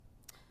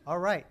All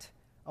right.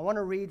 I want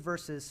to read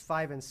verses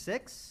 5 and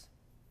 6,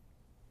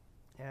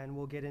 and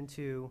we'll get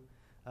into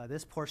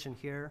this portion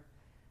here.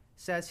 It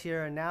says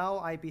here, "Now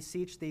I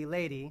beseech thee,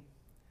 lady,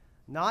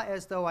 not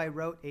as though I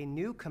wrote a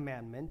new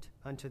commandment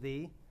unto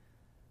thee,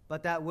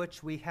 but that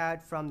which we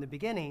had from the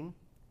beginning,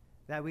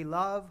 that we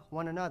love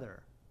one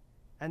another.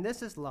 And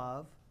this is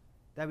love,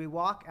 that we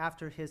walk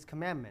after his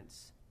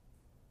commandments.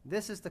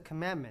 This is the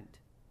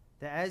commandment,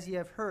 that as ye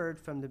have heard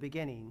from the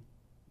beginning,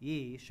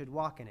 ye should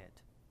walk in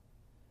it."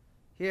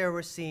 Here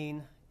we're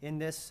seeing in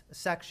this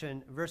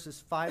section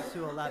verses 5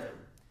 through 11.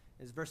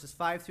 Is verses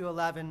 5 through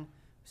 11,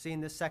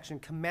 seeing this section,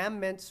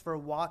 commandments for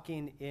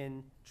walking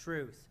in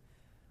truth.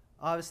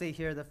 Obviously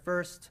here the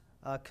first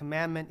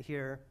commandment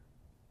here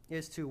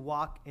is to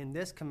walk in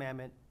this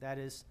commandment, that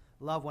is,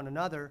 love one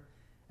another.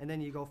 And then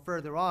you go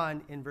further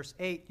on in verse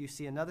 8, you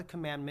see another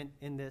commandment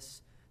in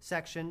this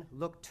section,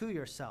 look to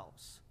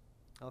yourselves.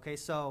 Okay,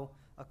 so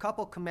a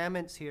couple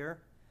commandments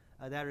here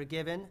that are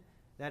given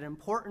that are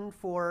important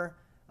for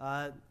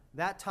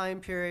that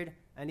time period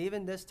and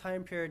even this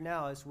time period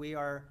now, as we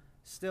are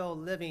still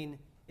living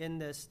in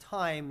this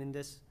time, in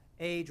this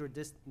age or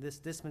this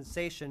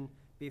dispensation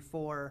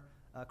before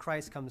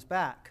Christ comes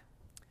back.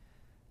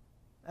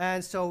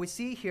 And so we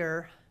see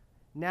here,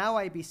 "Now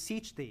I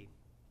beseech thee."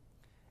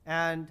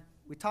 And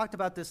we talked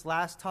about this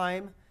last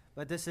time,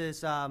 but this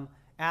is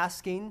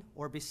asking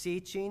or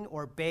beseeching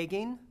or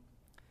begging,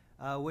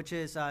 which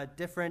is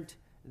different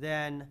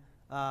than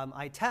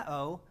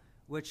aiteo,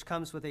 which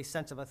comes with a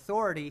sense of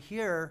authority.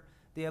 Here,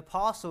 the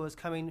apostle is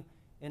coming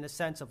in a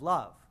sense of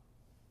love,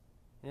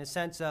 in a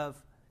sense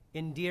of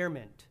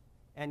endearment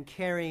and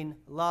caring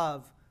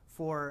love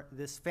for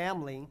this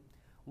family,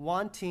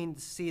 wanting to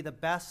see the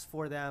best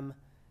for them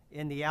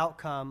in the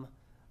outcome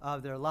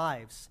of their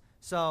lives.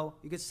 So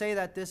you could say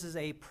that this is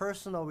a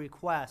personal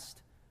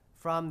request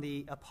from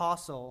the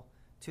apostle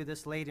to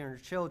this lady and her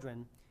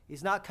children.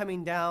 He's not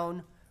coming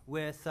down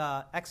with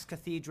ex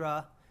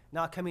cathedra,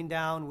 not coming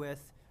down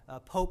with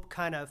Pope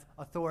kind of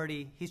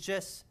authority. He's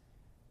just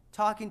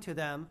talking to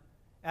them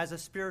as a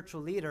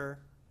spiritual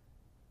leader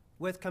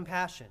with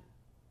compassion,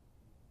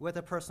 with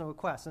a personal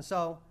request. And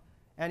so,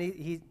 and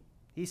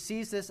he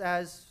sees this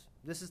as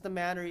this is the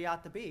manner he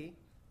ought to be,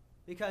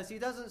 because he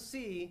doesn't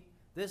see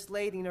this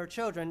lady and her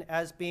children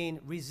as being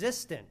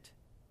resistant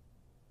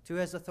to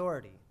his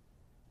authority,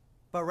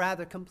 but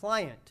rather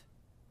compliant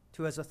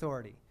to his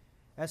authority,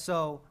 and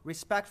so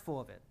respectful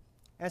of it.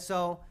 And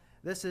so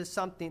this is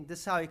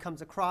how he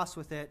comes across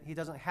with it. He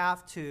doesn't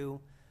have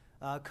to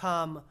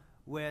come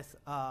with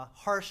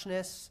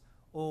harshness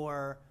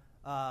or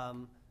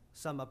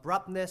some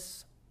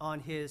abruptness on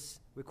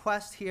his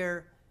request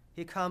here.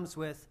 He comes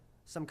with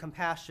some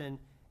compassion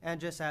and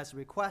just as a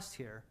request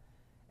here.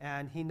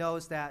 And he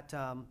knows that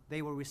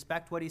they will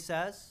respect what he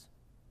says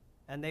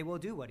and they will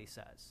do what he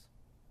says.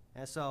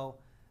 And so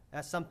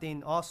that's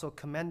something also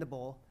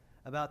commendable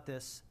about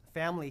this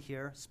family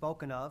here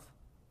spoken of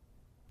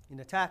in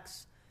the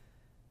text.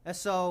 And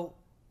so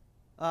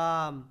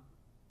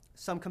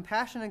some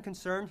compassion and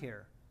concern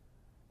here.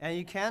 And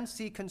you can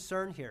see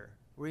concern here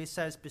where he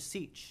says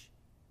beseech.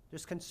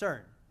 There's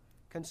concern,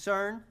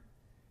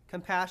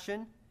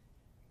 compassion,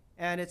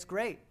 and it's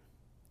great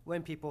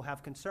when people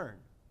have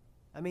concern.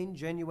 I mean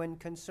genuine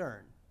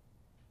concern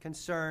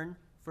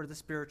for the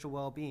spiritual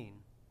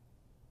well-being.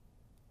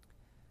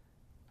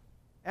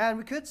 And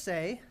we could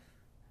say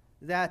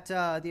that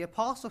the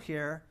apostle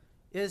here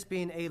is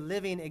being a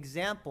living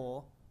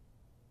example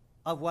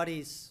of what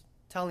he's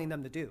telling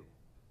them to do.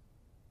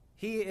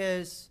 He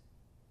is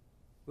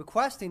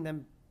requesting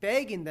them,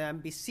 begging them,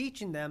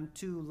 beseeching them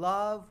to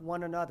love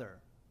one another,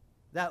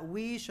 that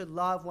we should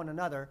love one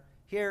another.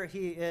 Here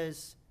he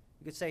is,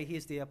 you could say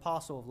he's the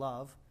apostle of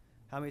love.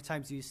 How many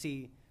times do you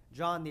see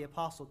John the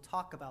apostle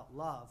talk about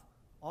love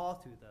all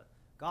through the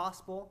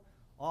gospel,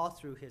 all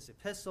through his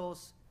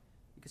epistles?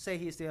 You could say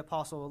he's the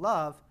apostle of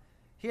love.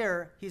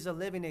 Here, he's a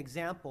living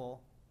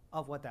example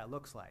of what that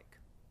looks like.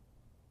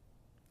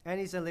 And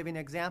he's a living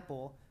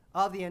example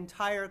of the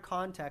entire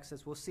context,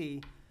 as we'll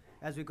see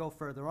as we go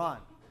further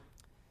on.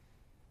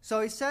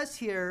 So he says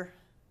here,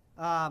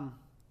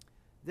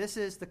 this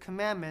is the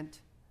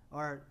commandment,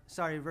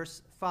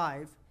 verse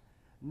 5,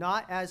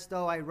 "Not as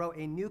though I wrote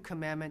a new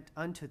commandment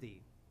unto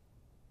thee."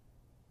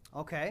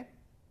 Okay?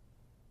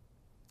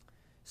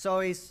 So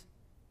he's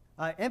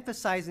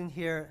emphasizing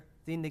here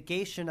the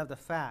negation of the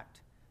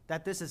fact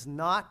that this is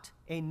not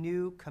a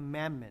new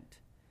commandment,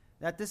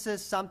 that this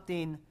is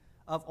something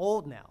of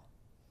old now.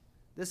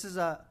 This is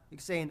you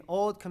could say an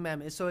old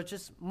commandment. So it's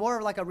just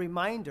more like a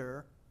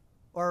reminder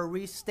or a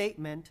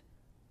restatement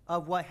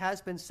of what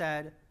has been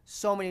said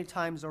so many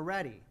times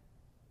already.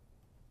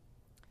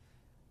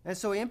 And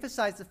so he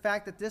emphasized the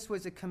fact that this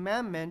was a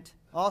commandment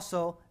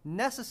also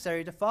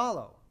necessary to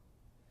follow,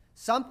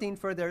 something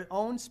for their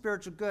own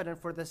spiritual good and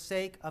for the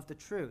sake of the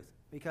truth,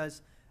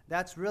 because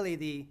that's really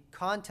the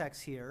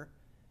context here,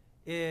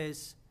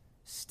 is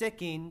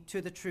sticking to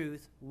the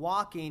truth,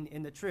 walking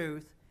in the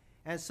truth.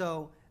 And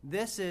so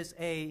this is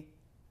a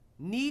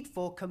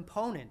needful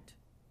component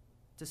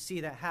to see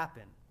that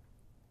happen.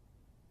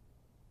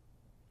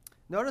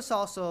 Notice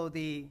also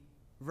the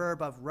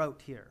verb of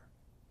wrote here,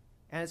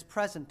 and it's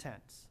present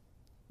tense,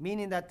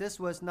 meaning that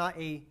this was not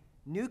a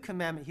new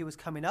commandment he was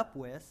coming up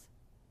with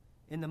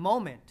in the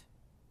moment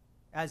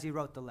as he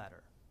wrote the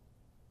letter.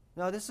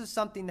 No, this is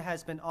something that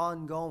has been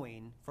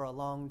ongoing for a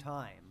long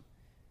time.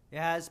 It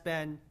has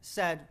been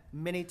said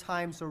many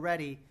times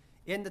already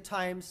in the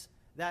times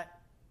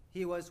that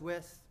he was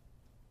with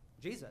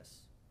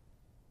Jesus.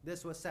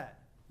 This was said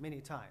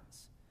many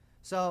times.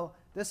 So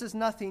this is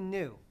nothing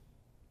new.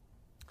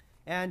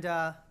 And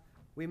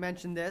we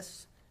mentioned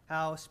this,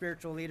 how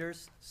spiritual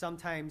leaders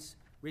sometimes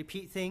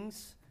repeat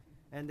things,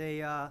 and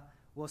they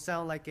will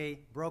sound like a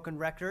broken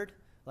record.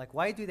 Like,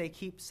 why do they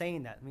keep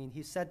saying that? I mean,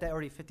 he said that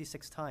already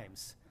 56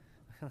 times.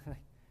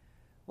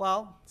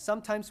 Well,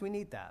 sometimes we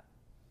need that.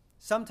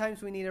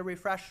 Sometimes we need a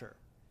refresher.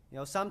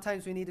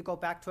 Sometimes we need to go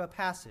back to a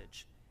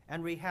passage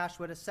and rehash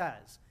what it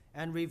says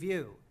and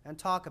review and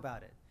talk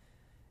about it.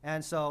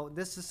 And so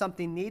this is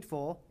something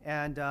needful,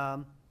 and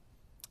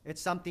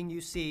it's something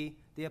you see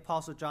the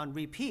Apostle John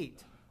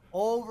repeat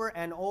over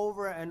and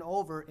over and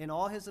over in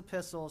all his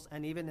epistles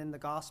and even in the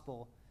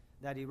gospel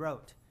that he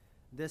wrote.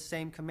 This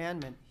same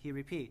commandment he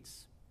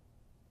repeats.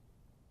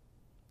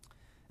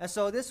 And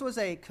so this was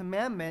a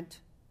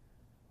commandment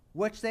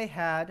which they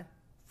had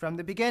from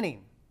the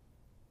beginning.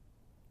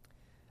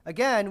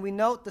 Again, we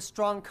note the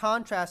strong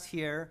contrast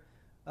here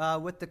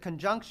with the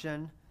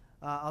conjunction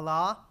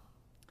Allah.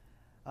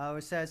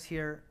 It says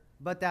here,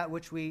 but that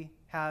which we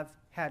had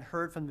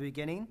heard from the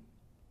beginning.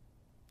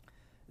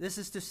 This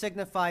is to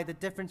signify the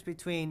difference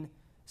between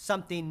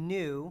something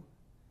new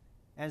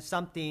and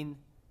something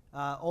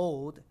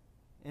old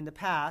in the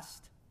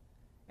past.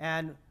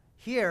 And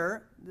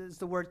here is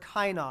the word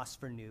kainos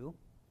for new,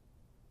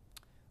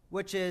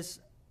 which is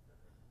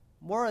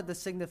more of the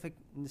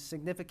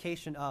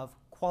signification of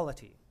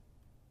quality.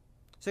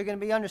 So it can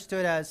be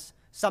understood as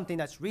something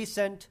that's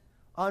recent,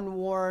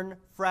 unworn,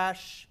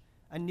 fresh,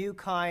 a new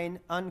kind,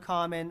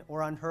 uncommon,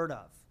 or unheard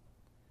of.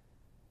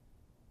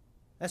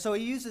 And so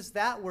he uses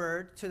that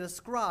word to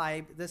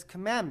describe this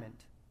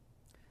commandment.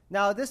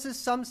 Now, this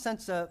is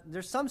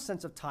there's some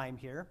sense of time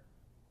here,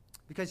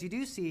 because you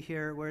do see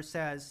here where it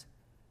says,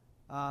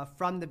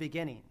 from the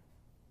beginning.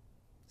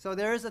 So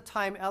there is a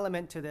time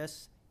element to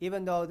this,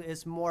 even though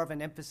it's more of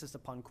an emphasis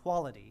upon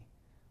quality.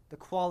 The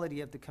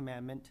quality of the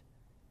commandment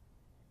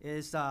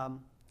is,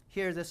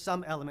 here there's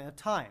some element of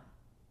time.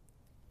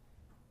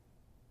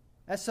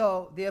 And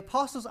so the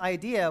apostles'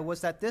 idea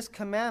was that this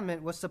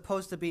commandment was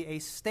supposed to be a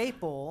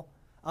staple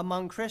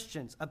among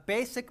Christians, a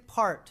basic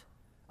part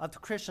of the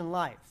Christian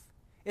life.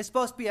 It's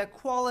supposed to be a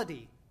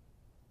quality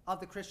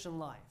of the Christian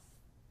life.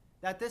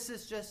 That this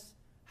is just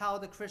how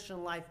the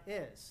Christian life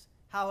is,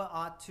 how it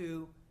ought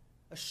to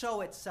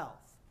show itself,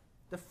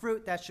 the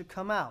fruit that should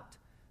come out,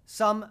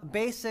 something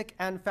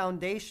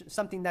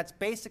that's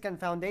basic and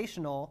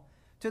foundational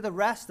to the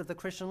rest of the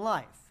Christian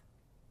life.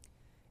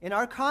 In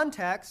our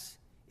context,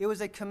 it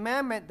was a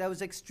commandment that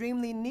was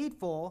extremely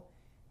needful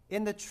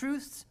in the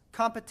truth's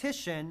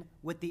competition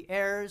with the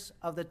errors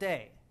of the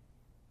day.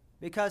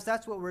 Because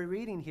that's what we're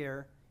reading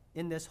here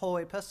in this whole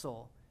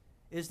epistle,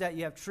 is that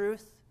you have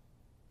truth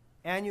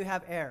and you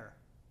have error.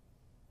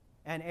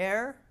 And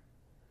error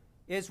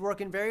is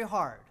working very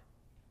hard.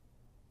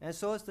 And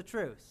so is the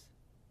truth.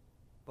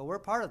 But we're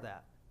part of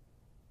that.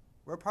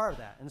 We're part of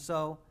that. And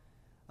so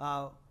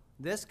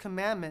this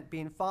commandment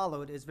being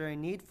followed is very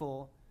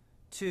needful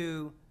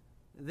to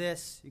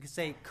this, you could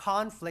say,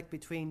 conflict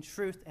between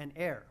truth and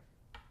error.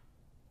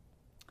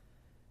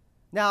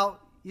 Now,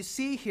 you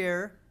see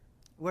here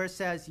where it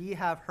says, ye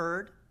have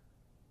heard,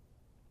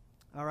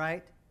 all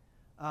right?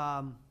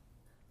 That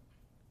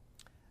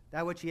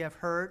which ye have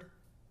heard,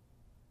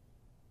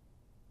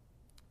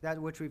 that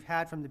which we've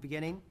had from the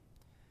beginning.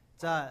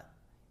 It's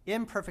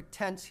imperfect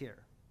tense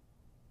here.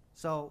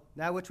 So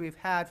that which we've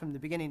had from the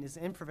beginning is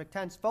imperfect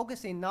tense,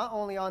 focusing not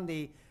only on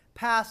the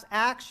past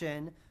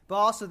action, but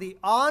also the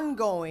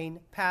ongoing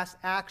past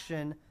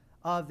action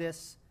of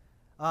this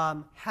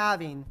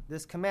having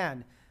this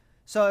command.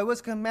 So it was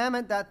a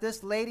commandment that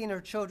this lady and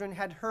her children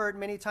had heard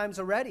many times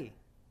already,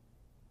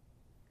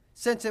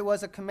 since it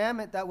was a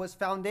commandment that was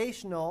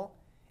foundational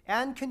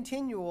and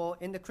continual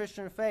in the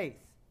Christian faith.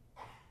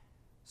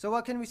 So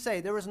what can we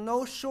say? There was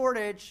no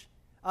shortage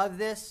of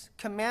this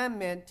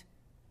commandment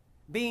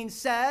being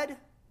said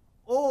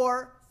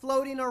or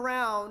floating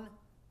around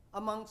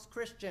amongst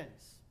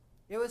Christians.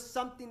 It was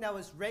something that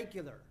was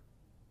regular,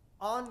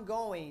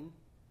 ongoing,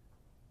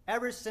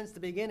 ever since the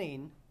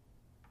beginning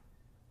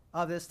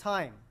of this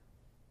time.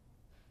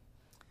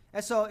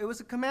 And so it was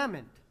a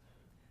commandment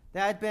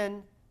that had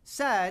been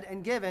said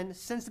and given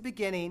since the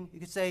beginning,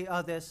 you could say,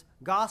 of this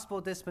gospel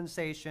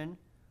dispensation,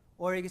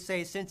 or you could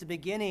say since the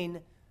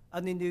beginning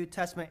of the New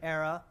Testament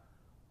era,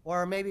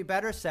 or maybe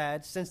better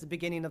said, since the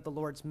beginning of the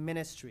Lord's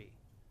ministry,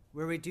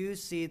 where we do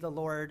see the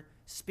Lord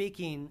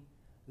speaking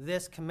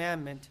this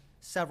commandment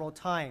several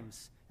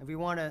times. If we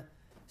want to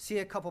see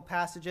a couple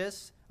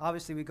passages,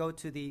 obviously we go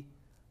to the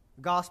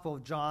Gospel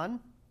of John.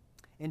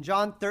 In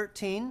John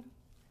 13,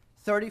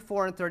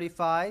 34 and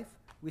 35,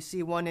 we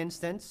see one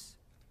instance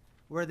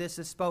where this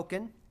is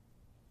spoken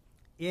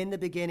in the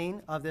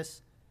beginning of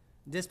this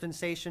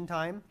dispensation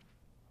time.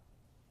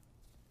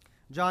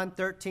 John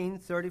 13,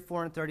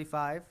 34 and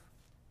 35.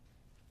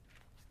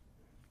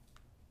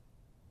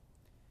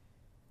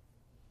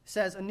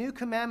 Says, "A new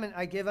commandment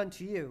I give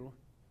unto you,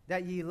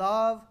 that ye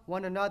love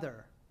one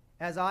another,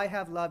 as I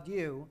have loved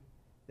you,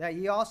 that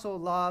ye also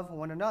love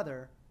one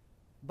another.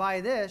 By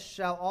this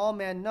shall all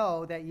men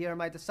know that ye are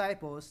my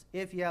disciples,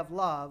 if ye have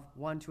love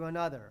one to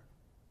another."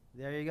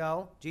 There you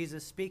go.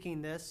 Jesus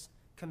speaking this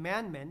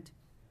commandment.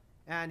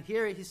 And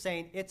here he's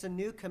saying, it's a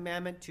new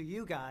commandment to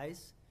you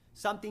guys,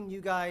 something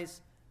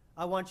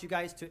I want you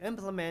guys to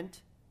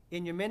implement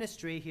in your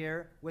ministry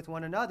here with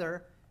one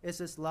another, is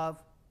this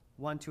love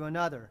one to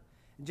another.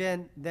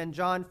 Then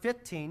John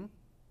 15,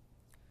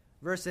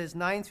 verses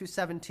 9 through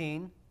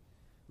 17,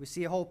 we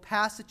see a whole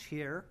passage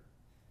here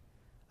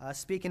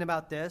speaking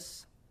about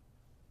this.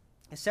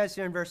 It says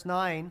here in verse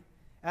 9,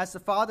 "As the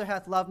Father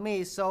hath loved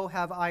me, so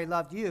have I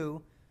loved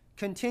you.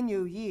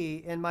 Continue ye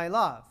in my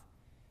love.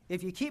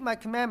 If ye keep my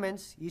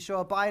commandments, ye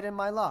shall abide in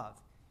my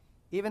love,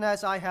 even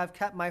as I have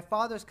kept my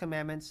Father's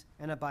commandments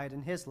and abide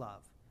in his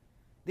love.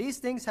 These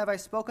things have I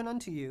spoken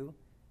unto you,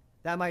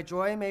 that my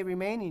joy may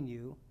remain in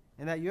you,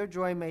 and that your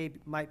joy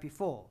might be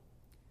full.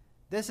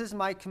 This is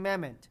my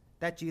commandment,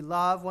 that ye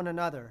love one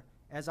another,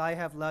 as I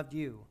have loved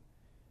you.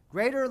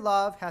 Greater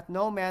love hath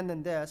no man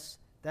than this,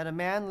 that a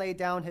man lay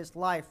down his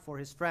life for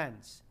his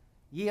friends.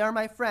 Ye are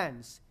my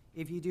friends,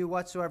 if ye do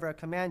whatsoever I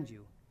command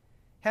you.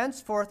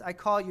 Henceforth I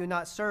call you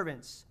not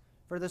servants,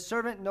 for the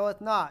servant knoweth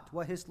not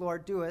what his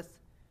Lord doeth,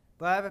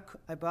 but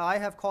I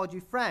have called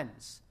you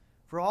friends.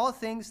 For all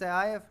things that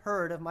I have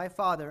heard of my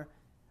Father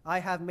I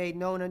have made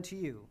known unto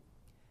you.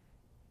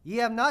 Ye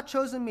have not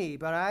chosen me,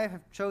 but I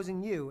have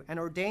chosen you, and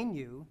ordained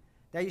you,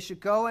 that ye should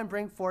go and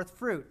bring forth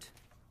fruit,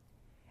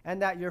 and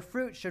that your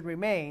fruit should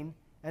remain,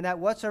 and that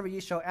whatsoever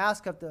ye shall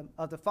ask of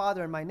the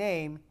Father in my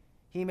name,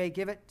 he may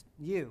give it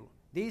you.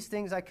 These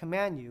things I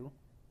command you,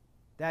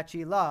 that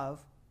ye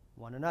love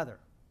one another."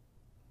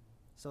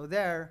 So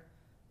there,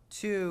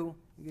 two,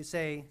 you could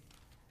say,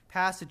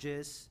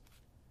 passages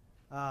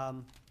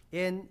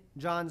in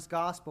John's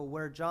gospel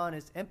where John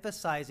is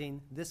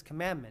emphasizing this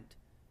commandment.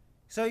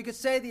 So you could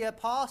say the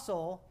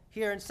apostle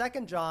here in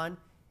 2 John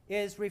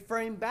is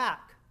referring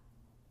back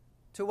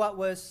to what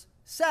was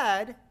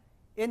said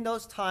in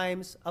those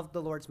times of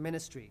the Lord's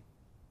ministry.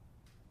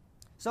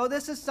 So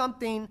this is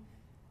something,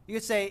 you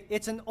could say,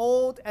 it's an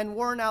old and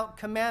worn out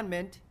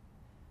commandment,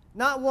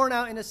 not worn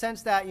out in the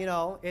sense that,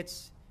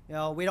 it's,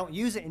 we don't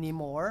use it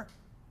anymore,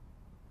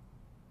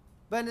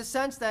 but in the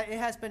sense that it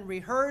has been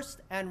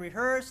rehearsed and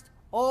rehearsed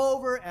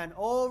over and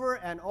over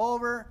and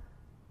over,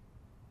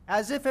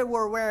 as if it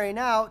were wearing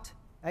out,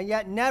 and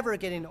yet never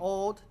getting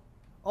old,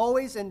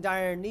 always in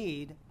dire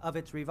need of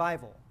its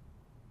revival.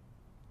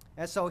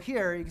 And so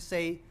here you can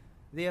say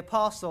the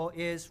apostle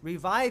is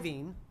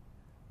reviving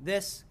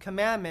this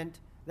commandment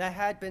that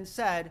had been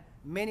said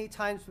many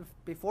times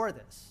before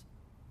this.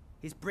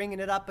 He's bringing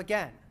it up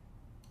again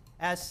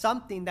as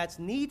something that's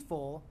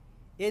needful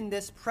in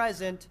this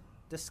present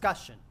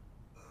discussion.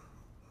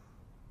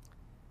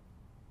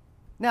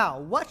 Now,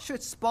 what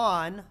should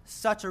spawn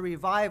such a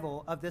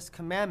revival of this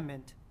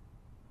commandment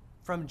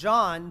from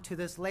John to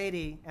this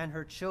lady and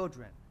her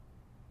children?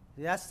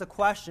 That's the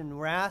question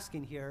we're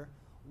asking here.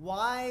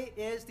 Why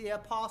is the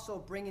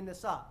apostle bringing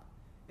this up?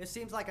 It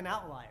seems like an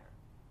outlier.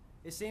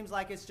 It seems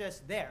like it's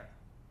just there.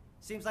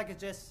 It seems like it's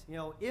just,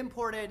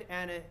 imported,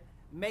 and it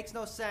makes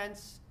no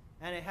sense,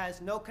 and it has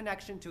no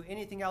connection to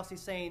anything else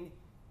he's saying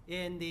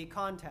in the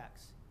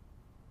context.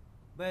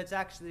 But it's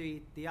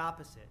actually the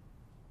opposite.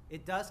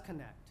 It does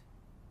connect.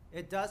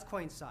 It does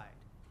coincide.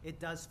 It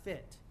does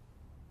fit.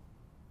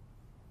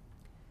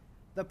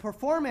 The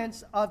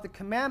performance of the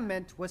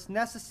commandment was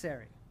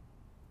necessary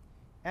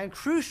and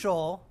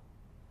crucial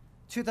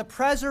to the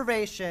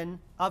preservation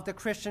of the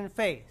Christian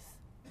faith,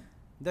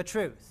 the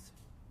truth.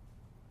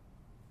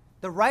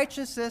 The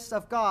righteousness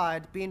of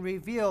God being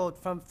revealed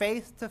from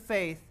faith to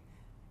faith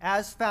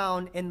as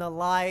found in the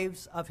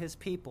lives of his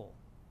people.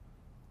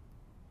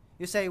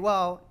 You say,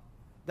 well,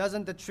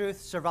 doesn't the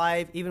truth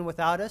survive even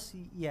without us?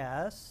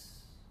 Yes.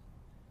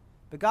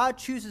 But God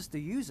chooses to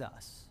use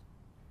us.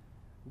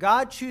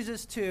 God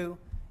chooses to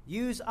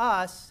use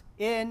us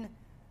in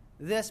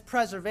this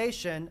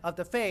preservation of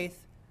the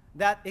faith,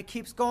 that it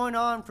keeps going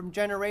on from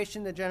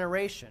generation to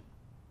generation.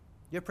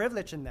 You're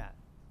privileged in that,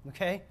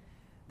 okay?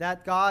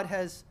 That God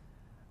has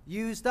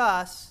used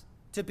us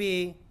to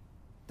be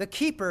the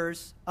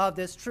keepers of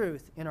this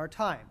truth in our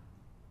time.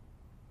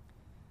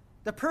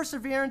 The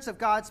perseverance of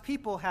God's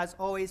people has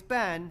always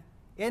been,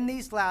 in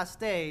these last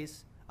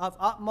days, of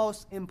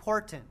utmost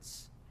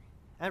importance.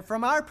 And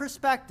from our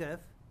perspective,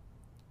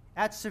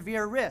 at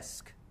severe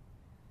risk,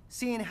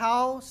 seeing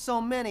how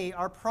so many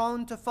are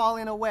prone to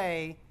falling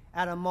away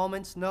at a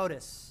moment's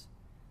notice.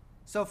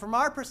 So from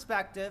our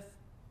perspective,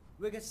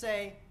 we could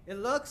say it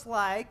looks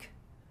like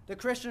the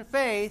Christian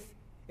faith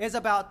is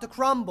about to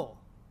crumble.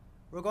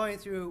 We're going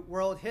through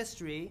world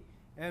history,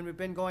 and we've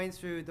been going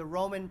through the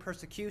Roman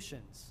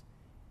persecutions,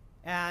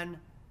 and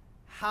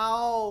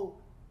how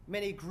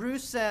many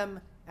gruesome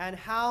and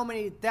how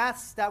many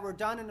deaths that were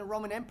done in the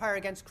Roman Empire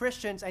against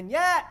Christians, and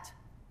yet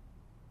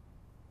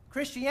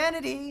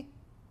Christianity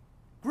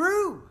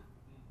grew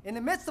in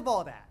the midst of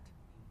all that.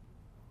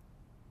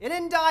 It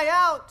didn't die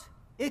out,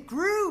 it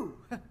grew.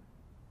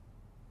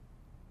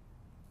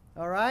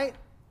 All right?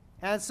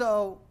 And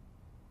so,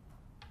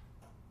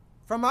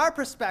 from our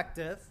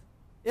perspective,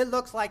 it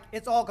looks like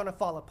it's all going to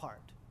fall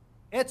apart.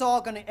 It's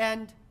all going to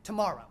end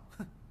tomorrow.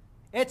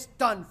 It's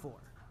done for.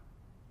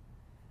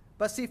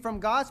 But see, from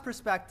God's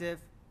perspective,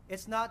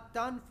 it's not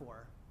done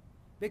for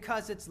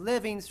because it's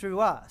living through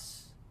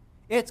us.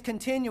 It's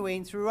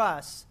continuing through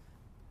us.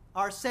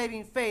 Our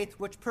saving faith,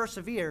 which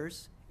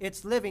perseveres,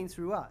 it's living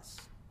through us.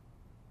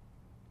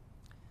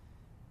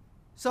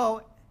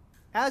 So,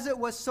 as it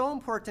was so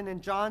important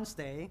in John's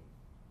day,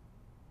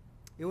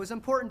 it was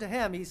important to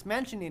him. He's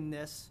mentioning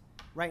this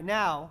right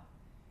now.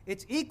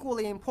 It's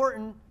equally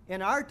important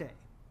in our day.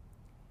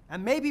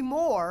 And maybe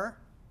more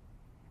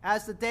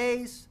as the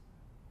days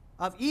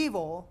of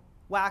evil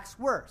wax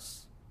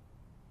worse.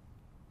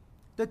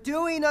 The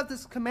doing of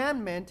this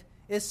commandment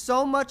is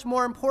so much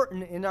more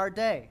important in our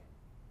day,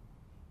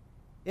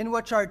 in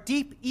which our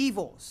deep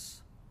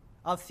evils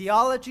of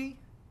theology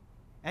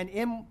and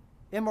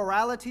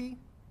immorality,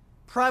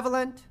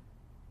 prevalent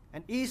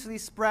and easily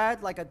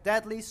spread like a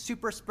deadly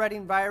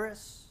super-spreading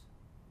virus.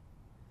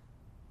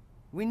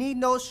 We need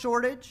no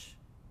shortage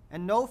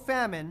and no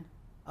famine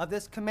of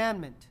this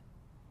commandment,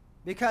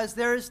 because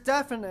there is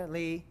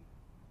definitely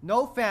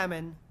no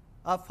famine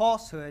of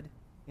falsehood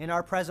in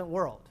our present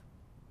world.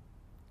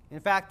 In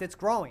fact, it's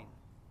growing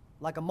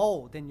like a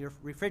mold in your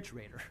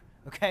refrigerator,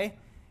 okay?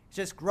 It's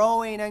just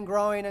growing and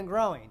growing and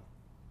growing.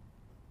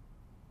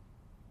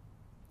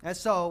 And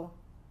so,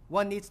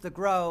 one needs to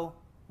grow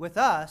with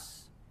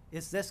us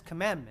is this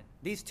commandment.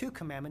 These two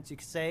commandments, you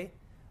could say,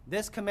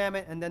 this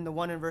commandment and then the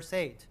one in verse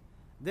 8.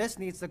 This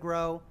needs to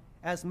grow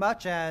as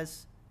much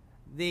as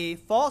the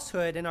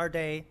falsehood in our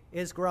day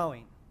is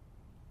growing.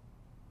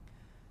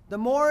 The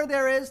more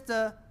there is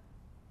the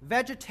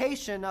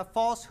vegetation of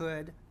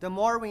falsehood, the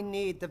more we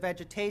need the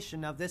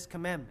vegetation of this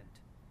commandment.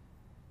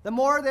 The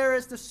more there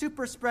is the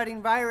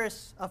super-spreading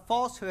virus of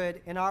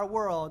falsehood in our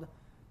world,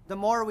 the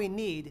more we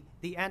need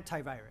the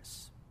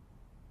antivirus.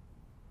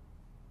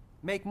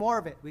 Make more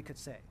of it, we could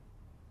say,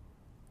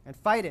 and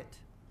fight it.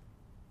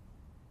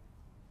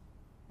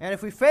 And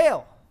if we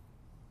fail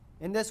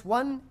in this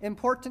one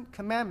important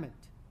commandment,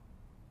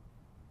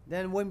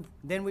 then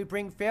we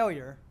bring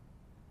failure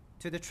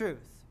to the truth.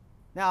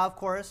 Now, of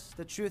course,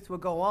 the truth will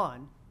go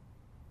on.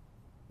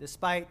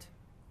 Despite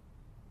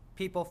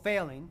people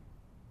failing,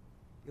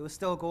 it will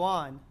still go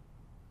on.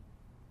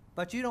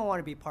 But you don't want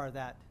to be part of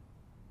that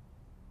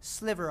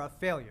sliver of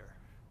failure.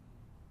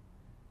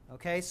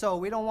 Okay, so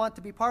we don't want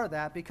to be part of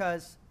that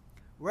because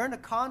we're in a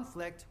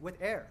conflict with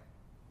error.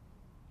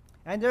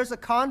 And there's a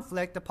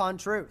conflict upon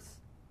truth.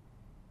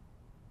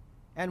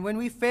 And when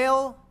we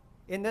fail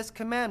in this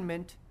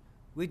commandment,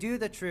 we do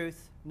the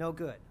truth no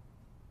good.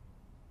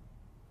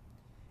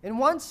 In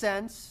one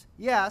sense,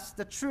 yes,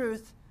 the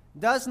truth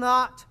does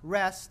not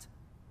rest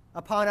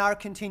upon our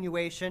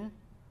continuation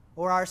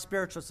or our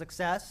spiritual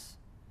success,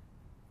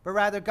 but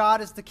rather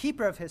God is the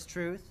keeper of his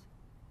truth.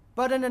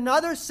 But in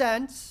another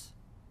sense,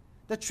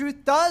 the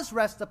truth does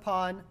rest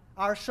upon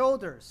our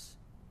shoulders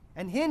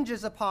and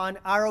hinges upon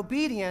our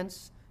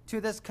obedience to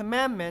this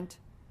commandment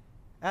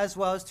as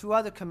well as to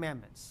other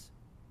commandments.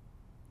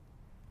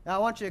 Now I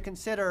want you to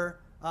consider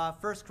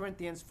 1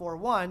 Corinthians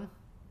 4:1.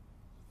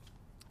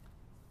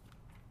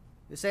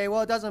 You say,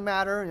 well, it doesn't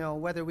matter,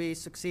 whether we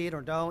succeed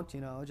or don't,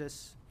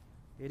 just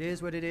it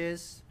is what it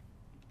is.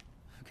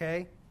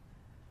 Okay?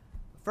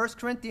 1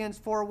 Corinthians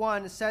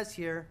 4:1, it says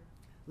here,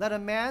 let a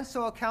man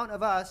so account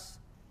of us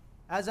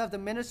as of the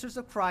ministers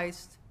of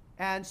Christ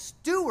and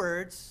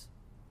stewards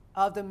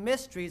of the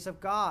mysteries of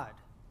God.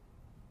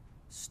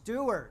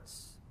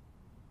 Stewards.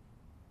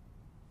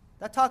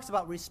 That talks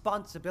about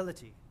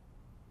responsibility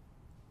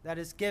that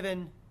is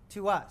given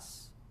to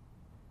us.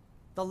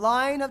 The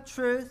line of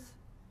truth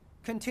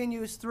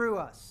continues through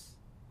us.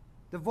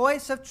 The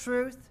voice of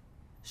truth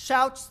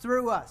shouts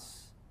through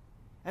us,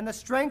 and the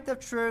strength of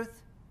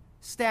truth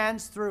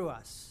stands through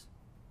us.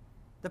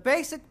 The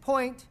basic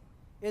point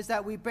is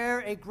that we bear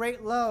a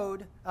great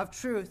load of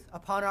truth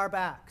upon our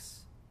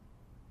backs,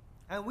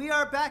 and we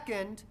are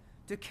beckoned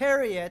to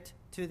carry it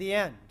to the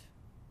end.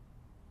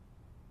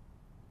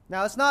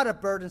 Now, it's not a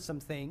burdensome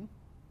thing.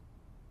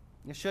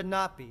 It should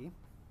not be.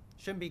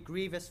 It shouldn't be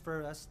grievous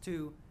for us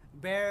to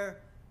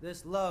bear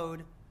this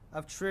load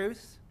of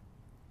truth.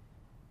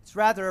 It's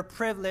rather a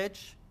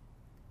privilege,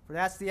 for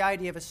that's the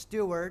idea of a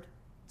steward.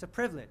 It's a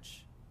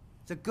privilege.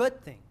 It's a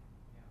good thing.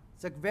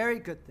 It's a very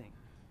good thing.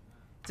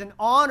 It's an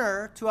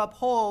honor to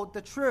uphold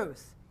the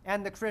truth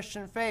and the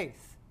Christian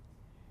faith.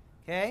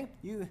 Okay?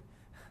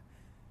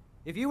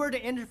 If you were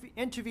to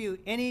interview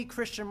any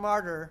Christian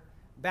martyr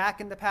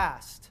back in the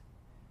past,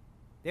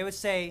 they would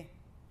say,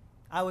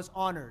 I was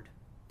honored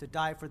to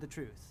die for the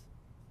truth.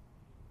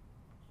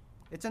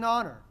 It's an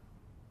honor.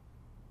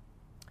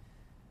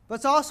 but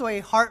it's also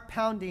a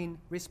heart-pounding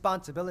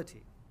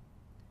responsibility.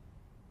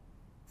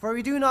 For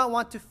we do not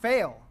want to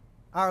fail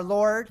our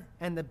Lord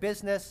and the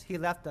business he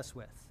left us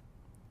with.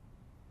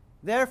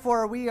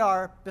 Therefore, we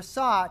are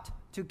besought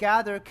to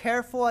gather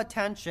careful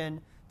attention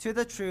to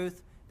the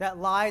truth that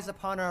lies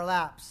upon our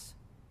laps,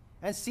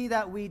 and see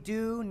that we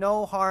do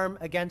no harm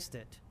against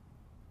it.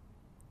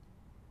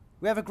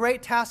 We have a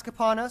great task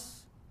upon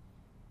us,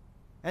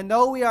 and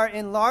though we are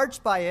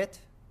enlarged by it,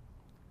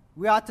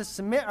 we ought to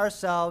submit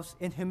ourselves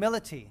in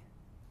humility,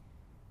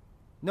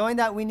 knowing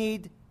that we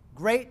need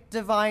great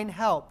divine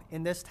help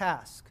in this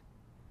task,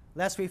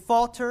 lest we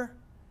falter,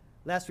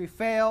 lest we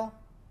fail,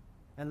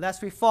 and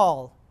lest we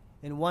fall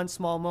in one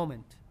small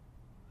moment.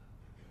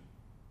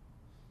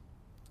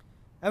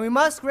 And we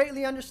must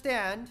greatly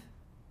understand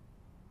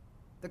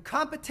the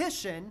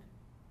competition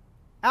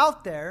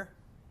out there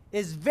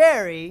is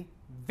very,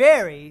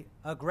 very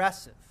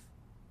aggressive.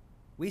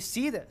 We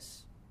see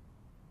this.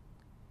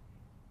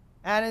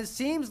 And it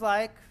seems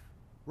like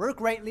we're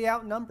greatly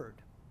outnumbered.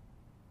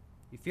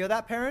 You feel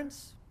that,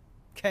 parents?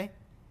 Okay.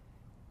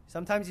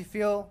 Sometimes you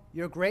feel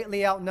you're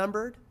greatly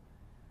outnumbered,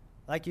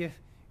 like you're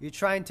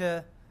trying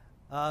to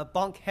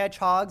bunk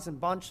hedgehogs and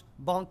bunk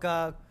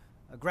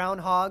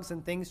groundhogs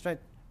and things, try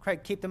to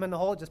keep them in the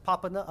hole, just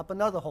pop up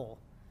another hole.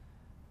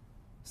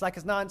 It's like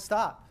it's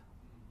nonstop.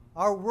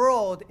 Our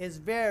world is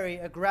very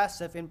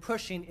aggressive in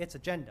pushing its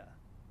agenda.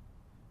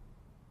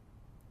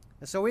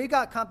 And so we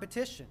got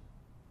competition,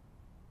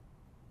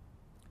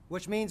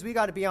 which means we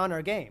got to be on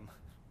our game,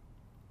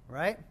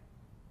 right?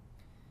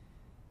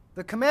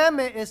 The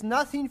commandment is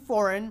nothing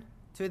foreign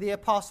to the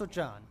Apostle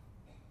John,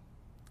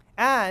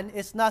 and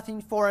it's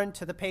nothing foreign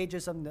to the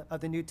pages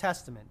of the New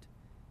Testament.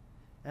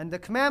 And the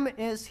commandment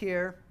is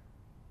here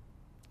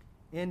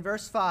in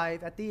verse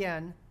 5 at the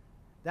end,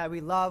 that we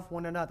love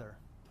one another.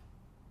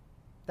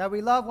 That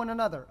we love one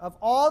another. Of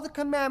all the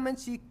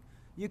commandments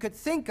you could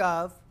think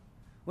of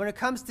when it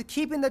comes to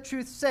keeping the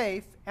truth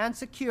safe and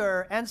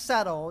secure and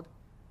settled,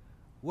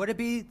 would it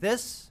be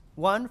this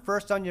one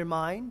first on your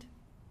mind?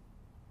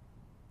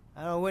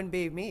 I know it wouldn't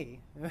be me.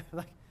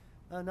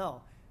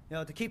 No.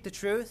 To keep the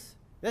truth,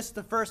 this is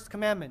the first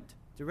commandment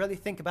to really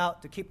think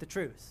about, to keep the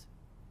truth.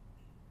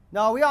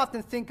 No, we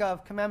often think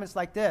of commandments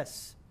like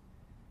this.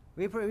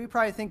 We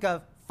probably think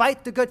of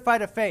fight the good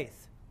fight of faith.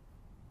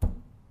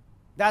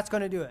 That's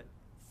going to do it.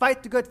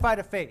 Fight the good fight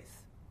of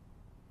faith.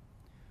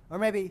 Or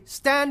maybe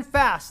stand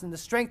fast in the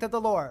strength of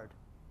the Lord,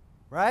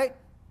 right?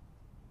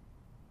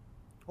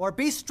 Or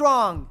be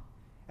strong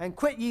and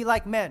quit ye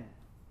like men.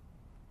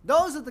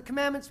 Those are the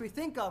commandments we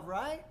think of,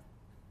 right?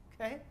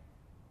 Okay?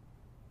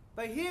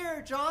 But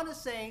here, John is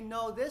saying,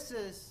 no, this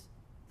is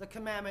the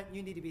commandment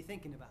you need to be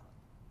thinking about.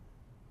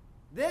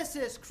 This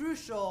is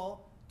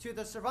crucial to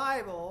the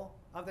survival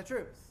of the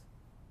truth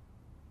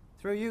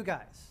through you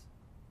guys.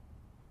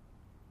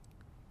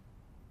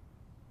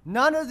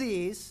 None of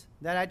these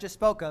that I just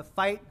spoke of,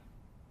 fight,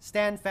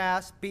 stand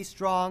fast, be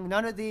strong,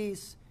 none of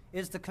these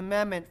is the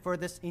commandment for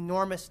this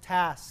enormous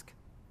task.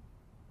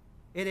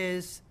 It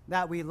is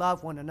that we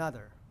love one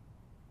another.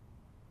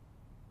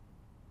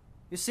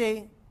 You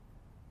see,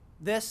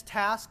 this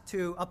task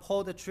to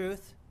uphold the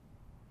truth,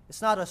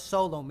 it's not a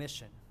solo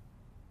mission.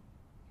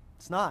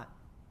 It's not.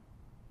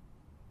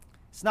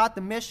 It's not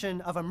the mission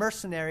of a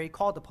mercenary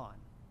called upon.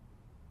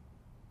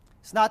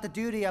 It's not the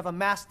duty of a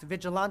masked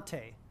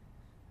vigilante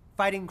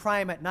fighting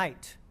crime at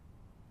night.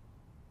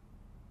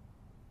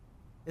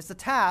 It's the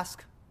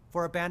task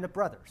for a band of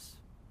brothers.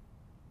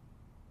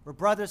 We're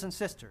brothers and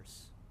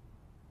sisters,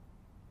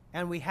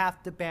 and we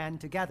have to band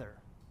together.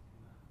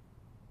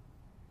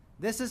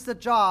 This is the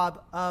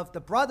job of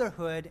the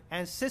brotherhood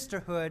and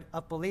sisterhood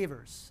of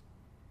believers.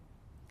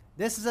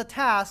 This is a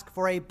task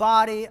for a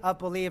body of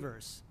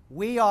believers.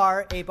 We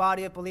are a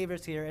body of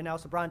believers here in El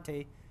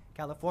Sobrante,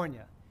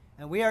 California,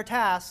 and we are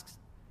tasked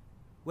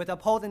with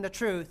upholding the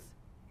truth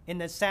in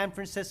the San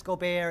Francisco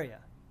Bay Area.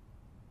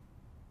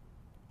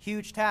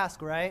 Huge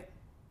task, right?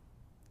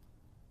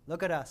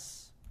 Look at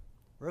us.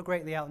 We're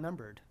greatly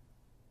outnumbered.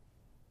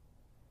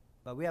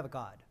 But we have a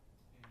God.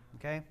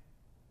 Okay?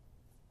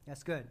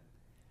 That's good.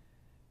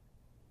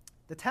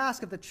 The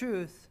task of the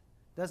truth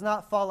does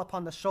not fall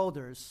upon the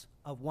shoulders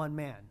of one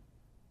man.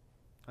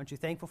 Aren't you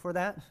thankful for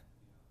that?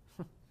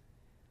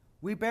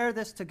 We bear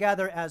this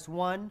together as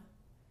one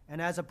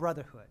and as a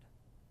brotherhood.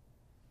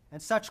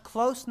 And such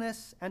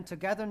closeness and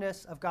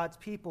togetherness of God's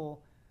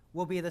people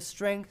will be the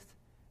strength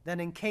that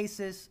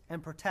encases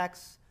and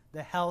protects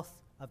the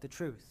health of the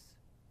truth.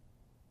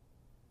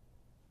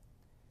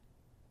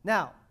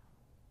 Now,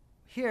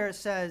 here it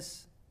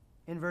says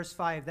in verse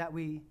 5 that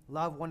we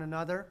love one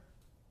another.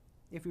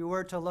 If we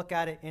were to look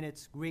at it in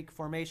its Greek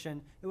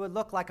formation, it would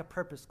look like a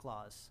purpose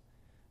clause,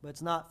 but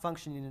it's not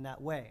functioning in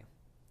that way.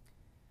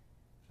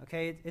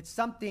 Okay, it's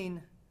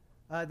something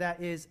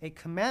that is a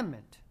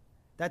commandment,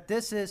 that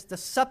this is the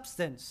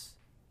substance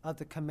of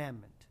the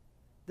commandment.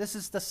 This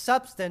is the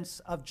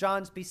substance of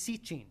John's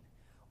beseeching.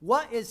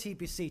 What is he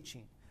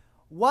beseeching?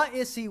 What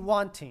is he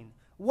wanting?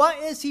 What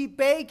is he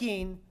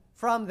begging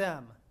from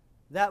them?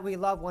 That we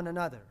love one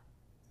another.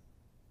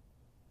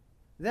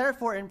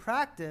 Therefore, in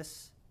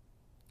practice,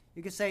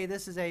 you could say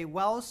this is a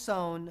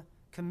well-sown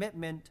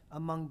commitment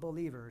among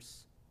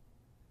believers.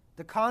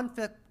 The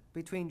conflict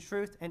between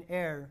truth and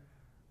error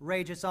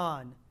rages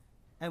on,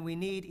 and we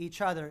need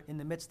each other in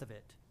the midst of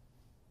it.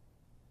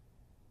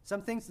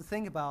 Some things to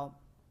think about.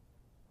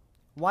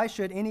 Why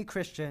should any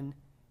Christian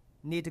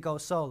need to go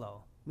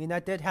solo? I mean,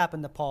 that did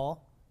happen to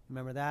Paul.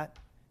 Remember that?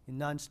 And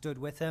none stood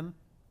with him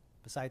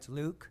besides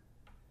Luke.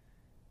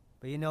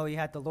 But he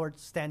had the Lord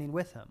standing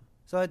with him.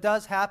 So it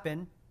does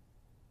happen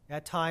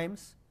at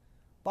times.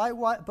 But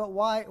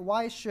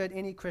why should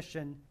any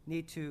Christian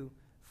need to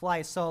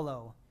fly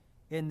solo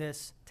in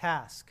this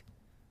task?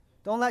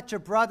 Don't let your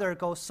brother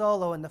go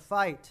solo in the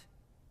fight.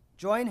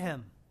 Join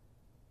him.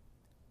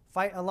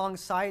 Fight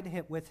alongside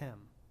him with him.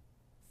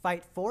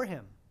 Fight for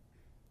him.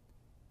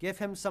 Give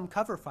him some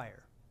cover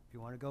fire, if you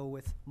want to go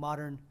with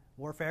modern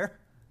warfare.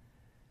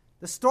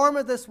 The storm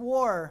of this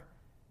war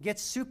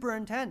gets super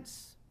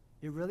intense.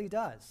 It really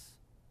does.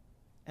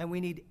 And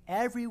we need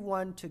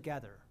everyone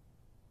together.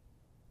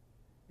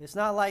 It's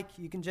not like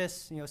you can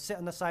just, sit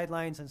on the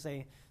sidelines and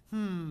say,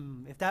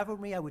 if that were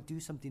me, I would do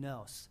something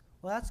else.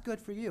 Well, that's good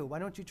for you. Why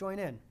don't you join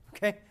in?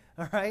 Okay?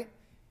 All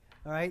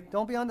right?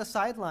 Don't be on the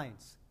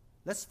sidelines.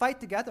 Let's fight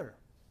together.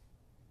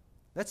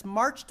 Let's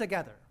march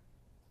together.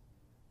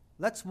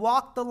 Let's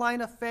walk the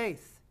line of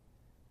faith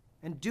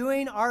and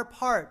doing our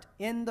part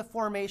in the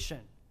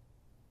formation.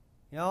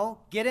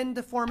 Get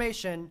into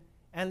formation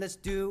and let's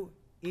do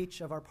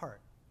each of our part.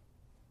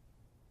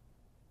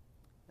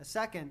 The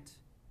second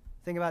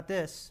thing about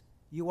this,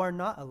 you are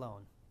not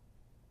alone.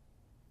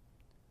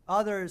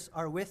 Others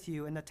are with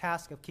you in the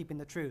task of keeping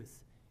the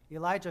truth.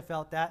 Elijah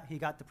felt that. He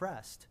got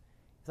depressed.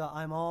 He thought,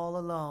 I'm all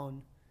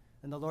alone.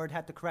 And the Lord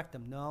had to correct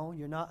him. No,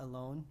 you're not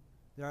alone.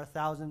 There are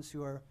thousands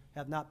who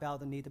have not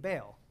bowed the knee to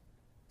Baal.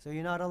 So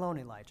you're not alone,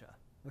 Elijah.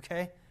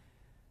 Okay?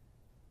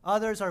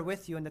 Others are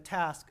with you in the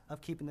task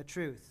of keeping the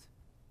truth.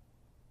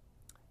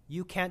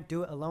 You can't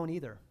do it alone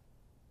either.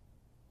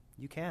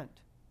 You can't.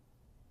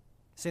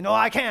 Say, no,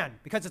 I can,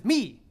 because it's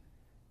me.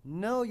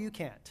 No, you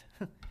can't.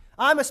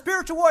 I'm a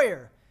spiritual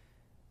warrior.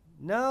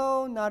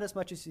 No, not as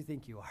much as you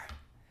think you are.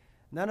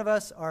 None of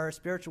us are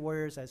spiritual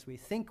warriors as we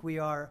think we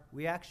are.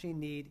 We actually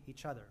need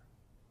each other.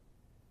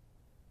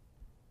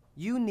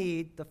 You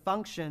need the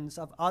functions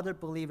of other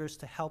believers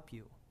to help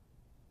you.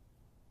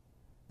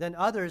 Then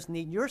others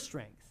need your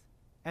strength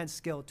and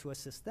skill to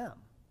assist them.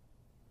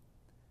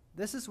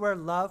 This is where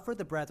love for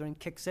the brethren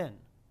kicks in.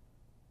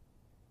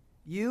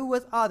 You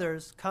with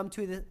others come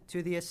to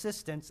the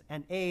assistance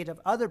and aid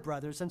of other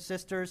brothers and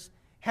sisters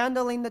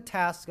handling the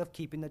task of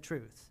keeping the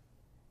truth.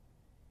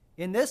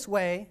 In this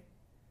way,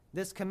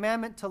 this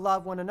commandment to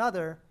love one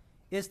another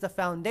is the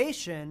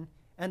foundation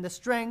and the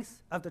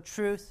strength of the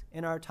truth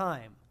in our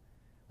time.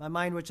 My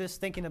mind was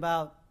just thinking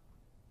about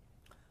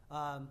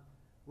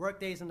work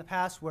days in the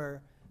past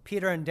where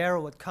Peter and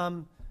Daryl would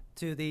come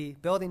to the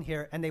building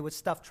here and they would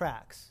stuff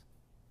tracks.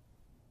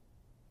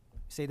 You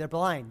say they're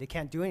blind, they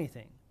can't do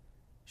anything.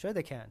 Sure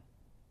they can.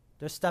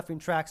 They're stuffing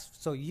tracks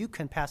so you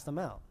can pass them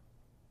out.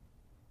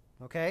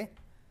 Okay?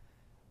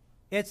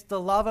 It's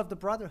the love of the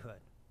brotherhood.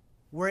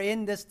 We're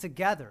in this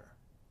together.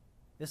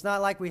 It's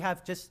not like we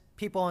have just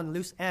people on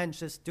loose ends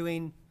just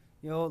doing,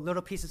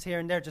 little pieces here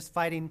and there, just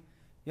fighting,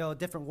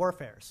 different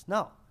warfares.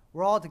 No,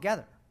 we're all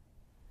together.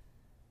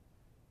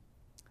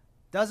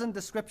 Doesn't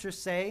the scripture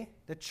say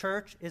the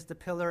church is the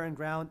pillar and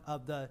ground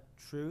of the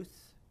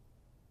truth?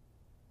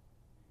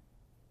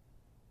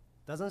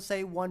 Doesn't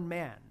say one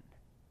man.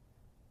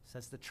 It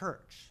says the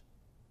church.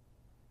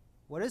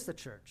 What is the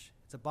church?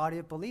 It's a body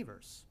of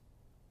believers,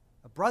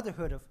 a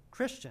brotherhood of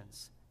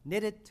Christians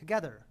knitted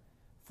together,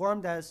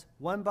 formed as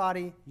one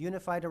body,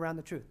 unified around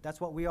the truth. That's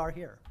what we are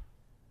here.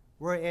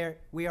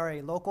 We are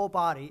a local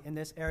body in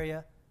this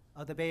area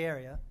of the Bay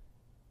Area,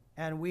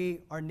 and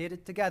we are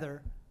knitted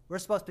together. We're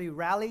supposed to be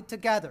rallied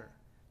together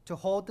to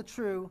hold the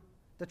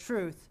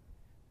truth,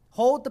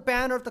 hold the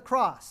banner of the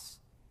cross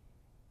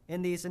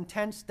in these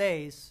intense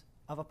days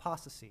of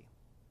apostasy.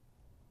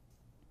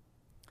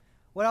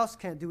 What else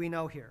do we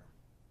know here?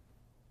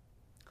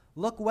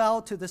 Look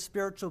well to the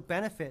spiritual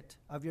benefit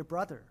of your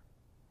brother.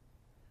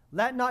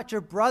 Let not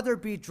your brother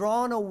be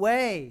drawn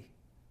away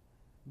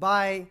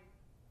by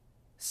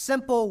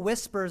simple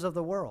whispers of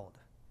the world.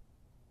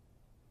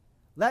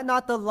 Let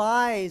not the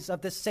lies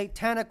of the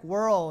satanic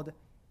world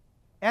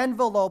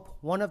envelope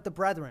one of the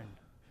brethren.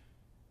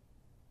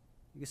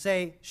 You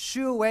say,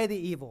 shoo away the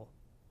evil,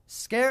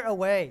 scare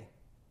away,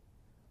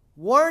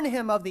 warn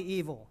him of the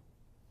evil,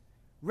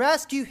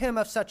 rescue him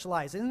of such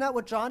lies. Isn't that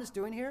what John is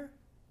doing here?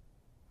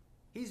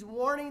 He's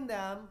warning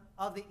them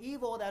of the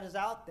evil that is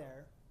out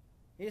there.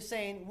 He's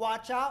saying,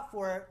 watch out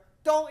for it.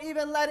 Don't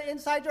even let it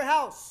inside your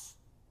house.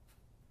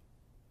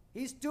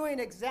 He's doing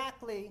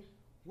exactly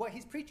what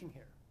he's preaching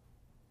here.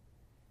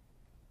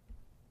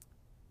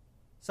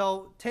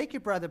 So take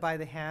your brother by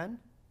the hand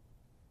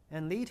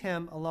and lead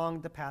him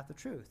along the path of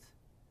truth.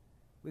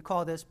 We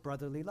call this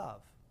brotherly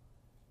love,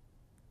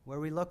 where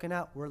we're looking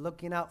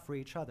out for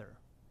each other.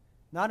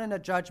 Not in a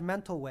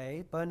judgmental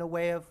way, but in a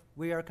way of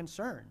we are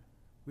concerned.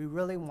 We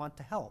really want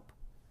to help.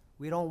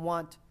 We don't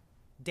want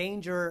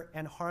danger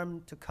and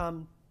harm to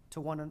come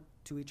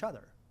to each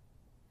other.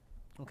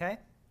 Okay?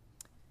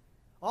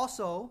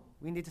 Also,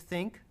 we need to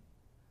think,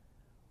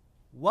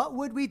 what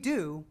would we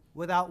do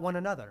without one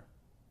another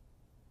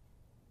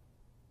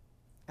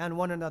and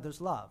one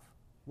another's love?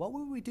 What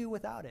would we do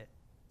without it?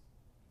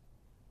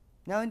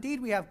 Now,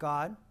 indeed, we have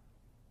God,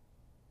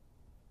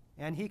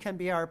 and he can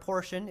be our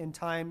portion in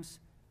times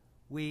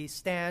we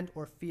stand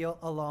or feel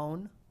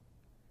alone.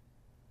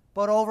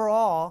 But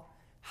overall,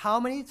 how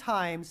many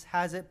times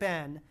has it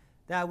been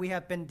that we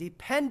have been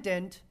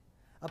dependent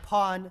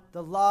upon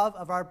the love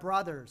of our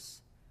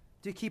brothers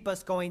to keep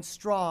us going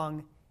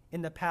strong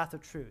in the path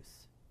of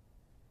truth?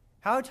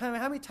 How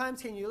many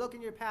times can you look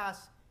in your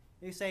past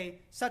and you say,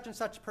 such and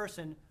such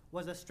person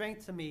was a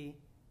strength to me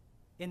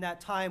in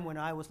that time when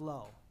I was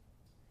low?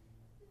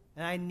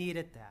 And I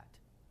needed that.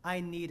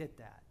 I needed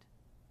that.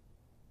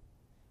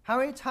 How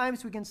many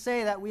times we can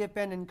say that we have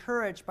been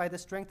encouraged by the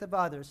strength of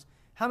others?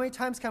 How many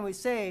times can we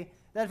say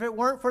that if it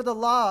weren't for the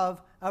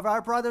love of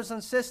our brothers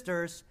and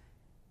sisters,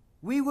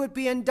 we would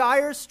be in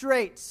dire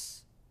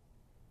straits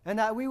and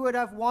that we would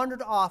have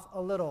wandered off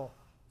a little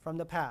from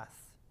the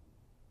path?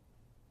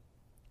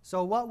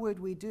 So what would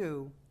we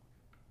do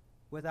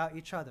without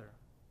each other?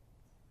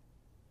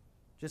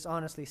 Just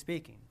honestly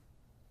speaking.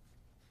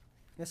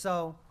 And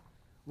so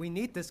we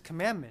need this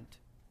commandment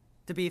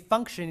to be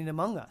functioning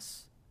among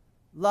us,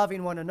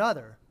 loving one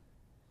another,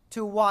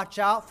 to watch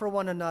out for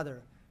one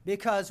another,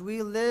 because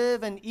we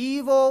live in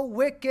evil,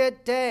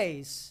 wicked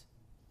days,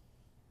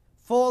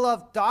 full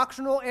of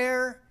doctrinal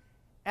error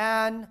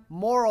and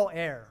moral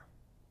error.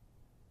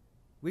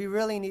 We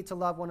really need to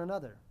love one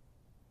another.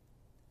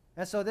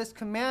 And so this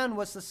command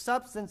was the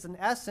substance and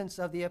essence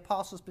of the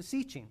apostles'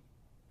 beseeching.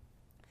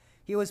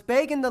 He was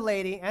begging the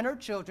lady and her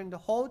children to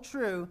hold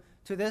true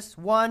to this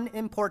one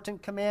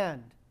important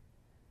command.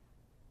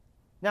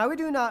 Now, we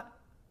do not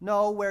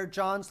know where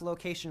John's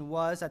location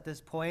was at this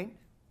point,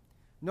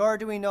 nor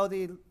do we know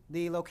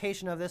the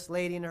location of this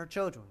lady and her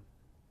children.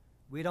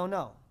 We don't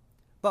know.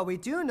 But we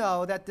do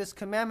know that this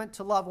commandment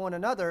to love one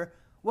another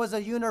was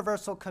a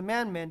universal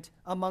commandment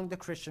among the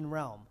Christian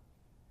realm.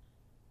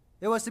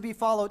 It was to be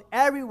followed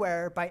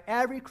everywhere by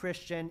every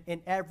Christian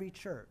in every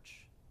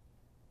church.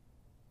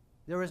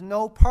 There was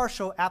no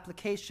partial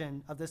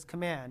application of this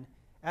command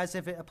as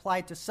if it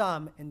applied to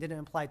some and didn't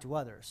apply to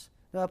others.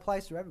 No, it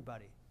applies to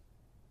everybody.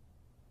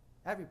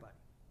 Everybody.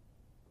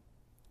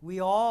 We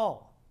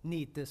all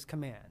need this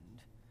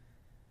command.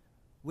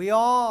 We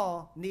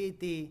all need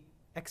the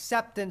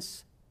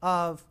acceptance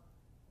of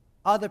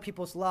other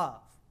people's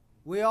love.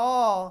 We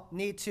all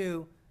need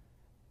to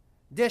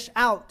dish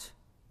out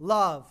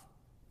love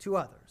to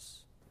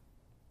others.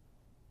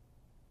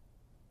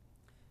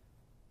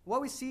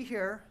 What we see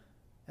here,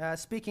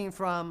 speaking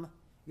from,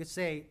 you could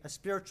say, a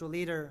spiritual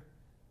leader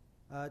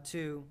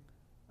to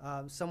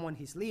someone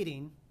he's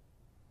leading,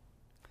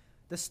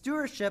 the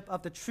stewardship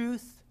of the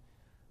truth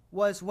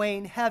was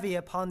weighing heavy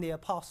upon the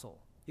apostle.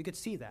 You could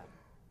see that.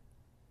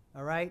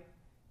 All right?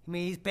 I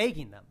mean, he's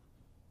begging them.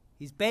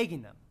 He's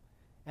begging them.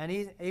 And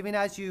even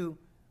as you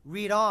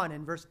read on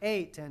in verse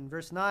 8 and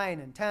verse 9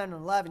 and 10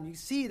 and 11, you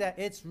see that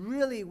it's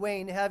really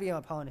weighing heavy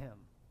upon him.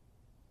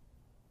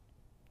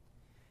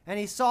 And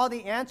he saw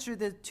the answer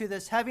to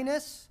this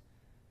heaviness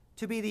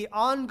to be the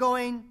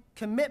ongoing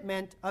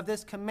commitment of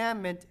this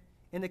commandment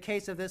in the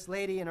case of this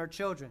lady and her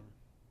children.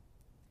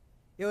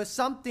 It was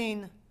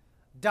something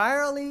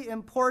direly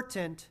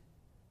important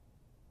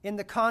in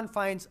the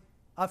confines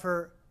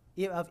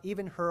of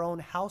even her own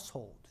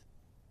household.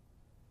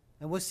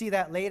 And we'll see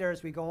that later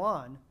as we go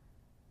on,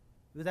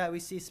 that we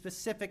see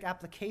specific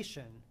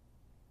application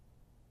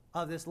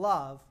of this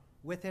love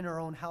within her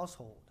own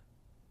household.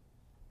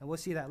 And we'll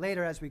see that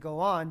later as we go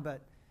on,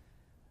 but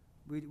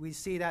we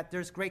see that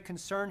there's great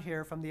concern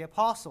here from the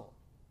apostle.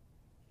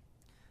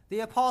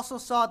 The apostle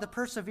saw the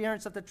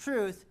perseverance of the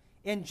truth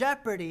in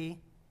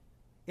jeopardy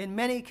in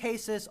many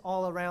cases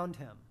all around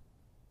him.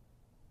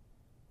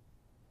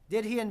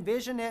 Did he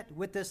envision it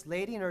with this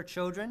lady and her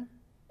children?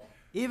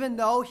 Even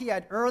though he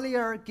had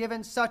earlier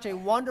given such a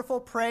wonderful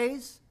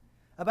praise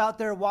about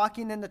their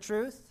walking in the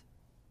truth?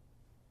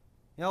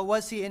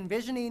 Was he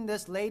envisioning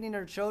this lady and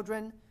her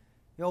children,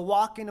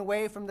 walking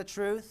away from the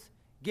truth,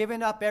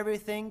 giving up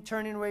everything,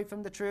 turning away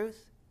from the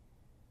truth?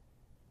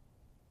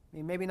 I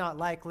mean, maybe not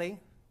likely.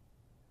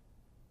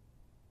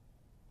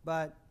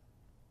 But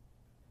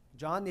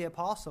John the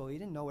Apostle, he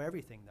didn't know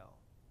everything, though.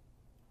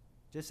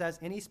 Just as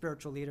any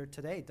spiritual leader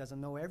today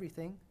doesn't know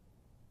everything.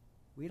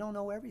 We don't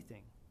know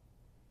everything.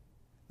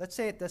 Let's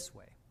say it this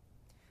way.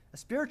 A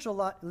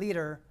spiritual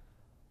leader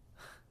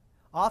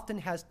often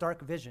has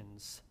dark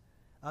visions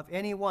of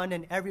anyone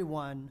and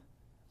everyone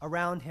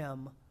around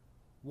him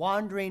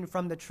wandering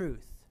from the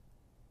truth.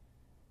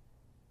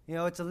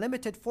 It's a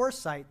limited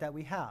foresight that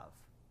we have.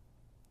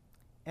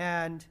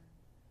 And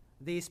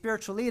the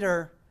spiritual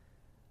leader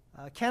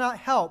cannot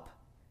help,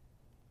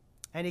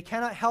 and he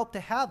cannot help to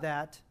have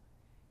that,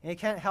 and he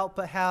can't help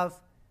but have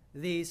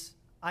these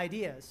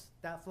ideas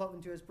that float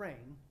into his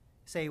brain.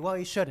 Say, well,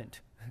 he shouldn't.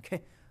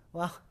 Okay,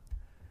 Well,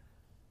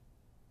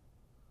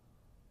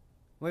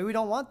 we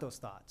don't want those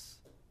thoughts.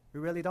 We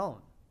really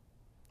don't.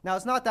 Now,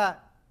 it's not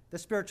that the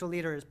spiritual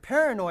leader is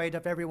paranoid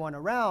of everyone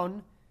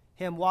around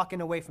him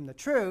walking away from the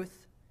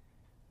truth,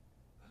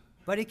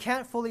 but he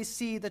can't fully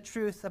see the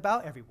truth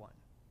about everyone.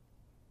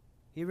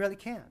 He really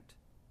can't.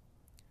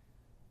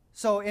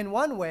 So in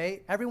one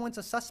way, everyone's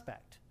a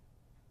suspect.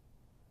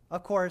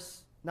 Of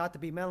course, not to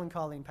be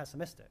melancholy and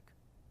pessimistic,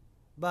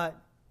 but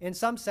in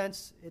some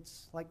sense,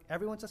 it's like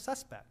everyone's a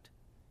suspect,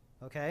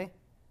 okay?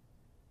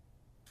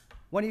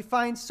 When he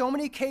finds so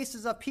many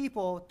cases of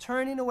people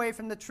turning away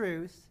from the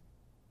truth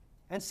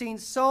and seeing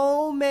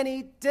so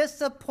many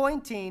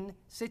disappointing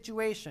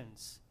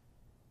situations,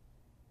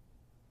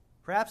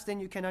 perhaps then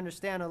you can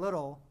understand a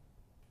little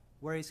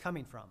where he's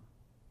coming from.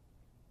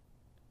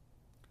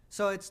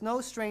 So it's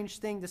no strange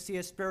thing to see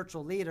a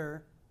spiritual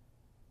leader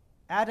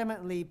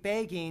adamantly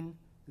begging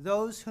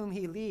those whom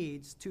he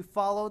leads to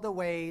follow the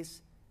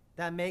ways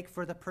that make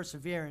for the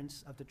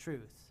perseverance of the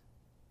truth.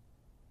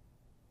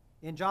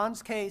 In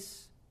John's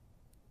case,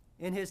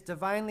 in his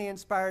divinely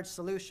inspired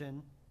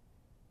solution,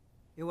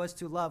 it was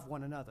to love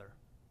one another.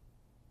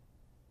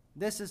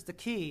 This is the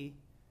key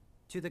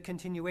to the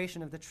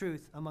continuation of the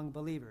truth among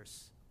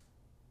believers.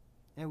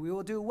 And we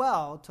will do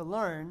well to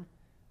learn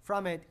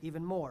from it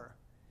even more.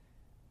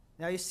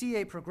 Now you see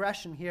a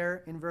progression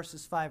here in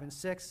verses 5 and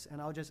 6, and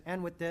I'll just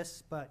end with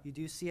this, but you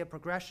do see a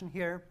progression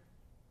here.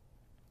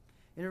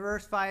 In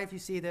verse 5, you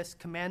see this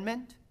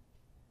commandment.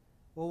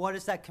 Well, what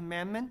is that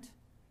commandment?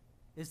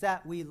 Is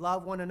that we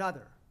love one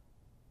another.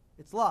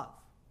 It's love.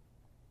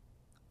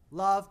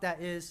 Love that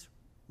is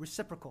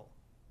reciprocal.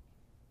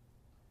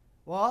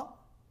 Well,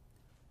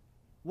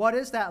 what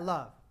is that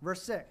love?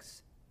 Verse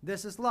 6.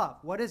 This is love.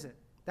 What is it?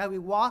 That we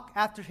walk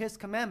after his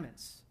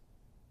commandments.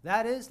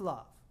 That is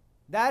love.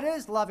 That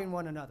is loving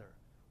one another.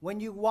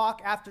 When you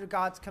walk after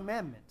God's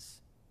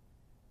commandments.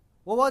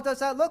 Well, what does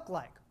that look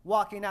like?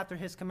 Walking after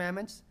his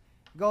commandments.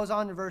 It goes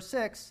on to verse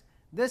 6.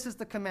 This is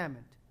the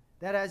commandment,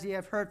 that as ye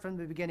have heard from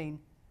the beginning,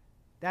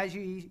 that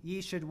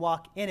ye should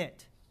walk in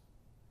it.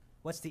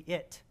 What's the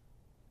it?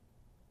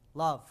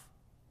 Love.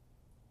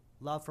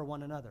 Love for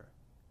one another.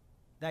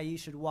 That ye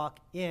should walk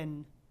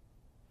in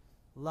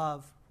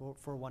love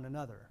for one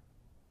another.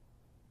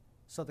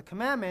 So the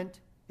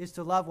commandment is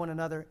to love one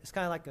another. It's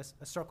kind of like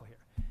a circle here.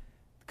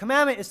 The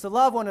commandment is to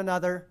love one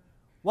another.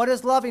 What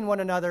is loving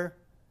one another?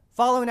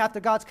 Following after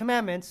God's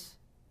commandments.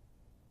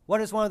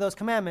 What is one of those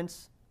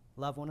commandments?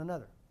 Love one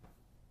another.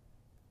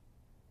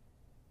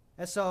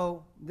 And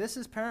so this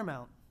is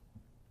paramount.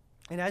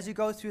 And as you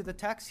go through the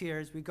text here,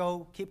 as we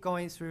keep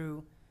going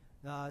through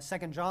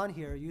 2 John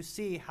here, you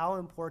see how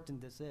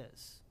important this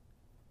is.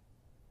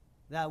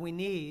 That we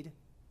need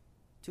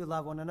to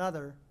love one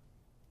another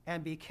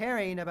and be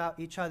caring about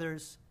each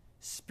other's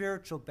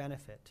spiritual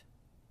benefit.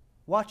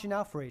 Watching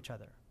out for each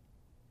other.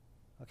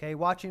 Okay,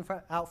 watching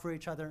out for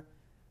each other.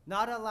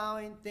 Not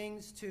allowing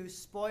things to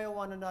spoil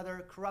one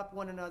another, corrupt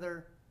one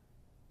another,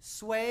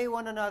 sway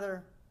one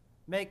another,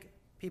 make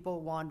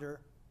people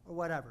wander, or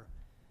whatever.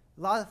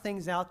 A lot of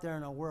things out there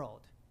in our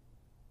world.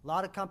 A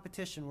lot of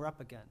competition we're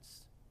up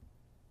against.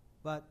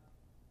 But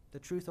the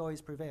truth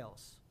always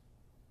prevails.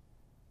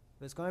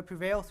 But it's going to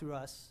prevail through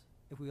us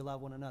if we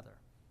love one another.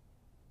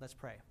 Let's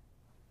pray.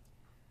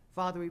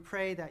 Father, we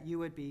pray that you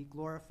would be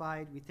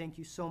glorified. We thank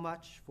you so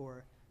much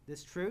for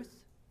this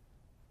truth.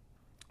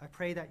 I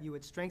pray that you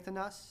would strengthen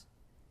us,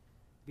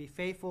 be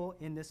faithful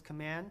in this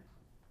command,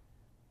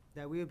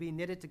 that we would be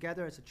knitted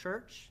together as a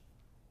church,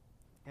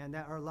 and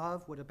that our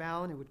love would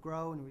abound, it would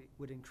grow, and it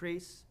would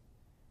increase,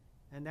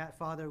 and that,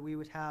 Father, we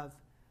would have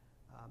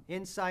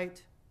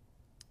insight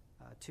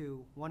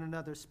to one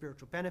another's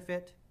spiritual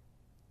benefit,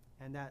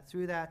 and that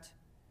through that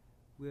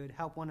we would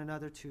help one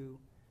another to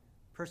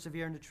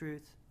persevere in the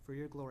truth for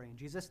your glory. In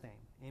Jesus' name,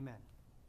 amen.